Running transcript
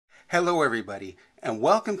Hello everybody, and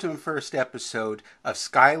welcome to my first episode of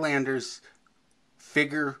Skylanders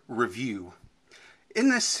Figure Review. In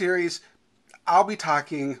this series, I'll be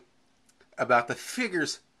talking about the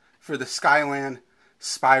figures for the Skyland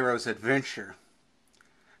Spyro's Adventure.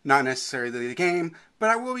 Not necessarily the game, but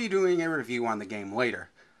I will be doing a review on the game later.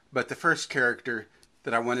 But the first character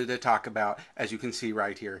that I wanted to talk about, as you can see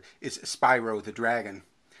right here, is Spyro the Dragon.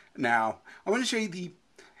 Now, I want to show you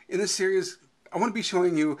in this series, I want to be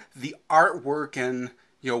showing you the artwork and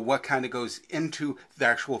what kind of goes into the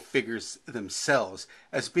actual figures themselves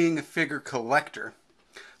as being a figure collector.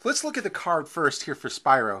 Let's look at the card first here for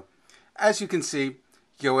Spyro. As you can see,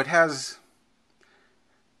 it has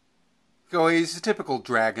he's a typical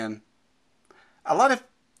dragon.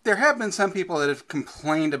 There have been some people that have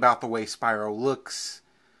complained about the way Spyro looks,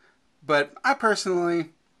 but I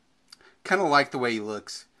personally kind of like the way he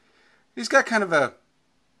looks. He's got kind of a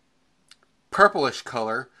purplish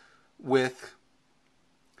color with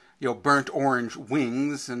burnt orange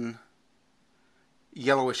wings and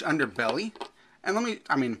yellowish underbelly. And let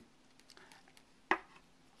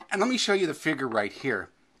me show you the figure right here.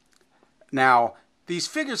 Now, these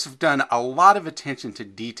figures have done a lot of attention to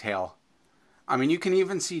detail. You can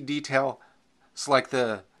even see details like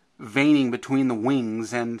the veining between the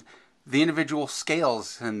wings and the individual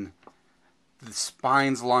scales and the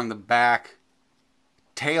spines along the back.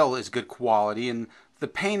 Tail is good quality, and the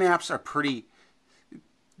paint apps are pretty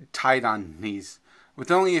tight on these,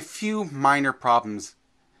 with only a few minor problems,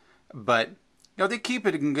 but they keep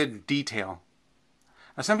it in good detail.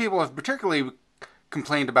 Now, some people have particularly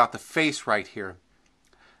complained about the face right here,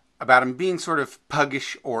 about him being sort of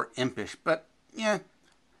puggish or impish, but yeah,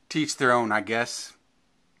 to each their own, I guess.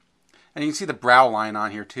 And you can see the brow line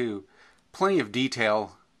on here too, plenty of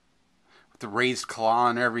detail with the raised claw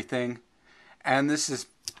and everything. And this is,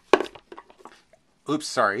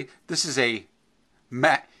 this is a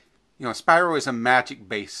Spyro is a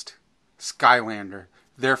magic-based Skylander.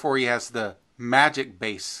 Therefore, he has the magic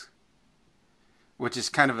base, which is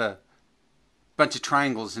kind of a bunch of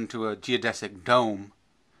triangles into a geodesic dome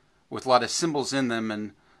with a lot of symbols in them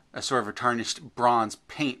and a sort of a tarnished bronze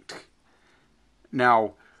paint.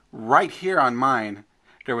 Now, right here on mine,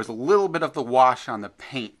 there was a little bit of the wash on the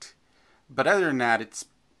paint, but other than that, it's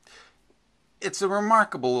a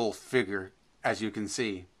remarkable little figure, as you can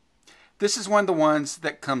see. This is one of the ones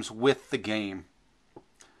that comes with the game,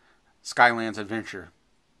 Skyland's Adventure.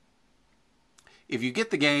 If you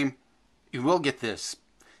get the game, you will get this.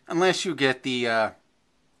 Unless you get the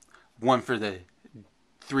one for the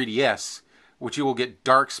 3DS, which you will get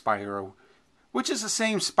Dark Spyro, which is the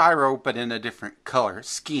same Spyro, but in a different color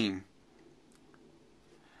scheme.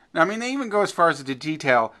 Now, they even go as far as the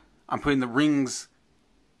detail on putting the rings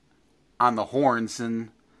on the horns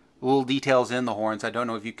and little details in the horns. I don't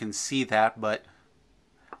know if you can see that, but,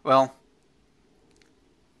 well,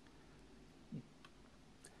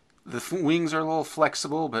 the wings are a little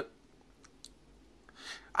flexible, but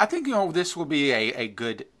I think, this will be a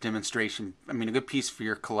good demonstration. A good piece for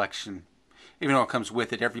your collection. Even though it comes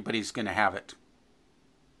with it, everybody's going to have it.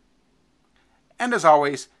 And as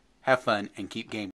always, have fun and keep gaming.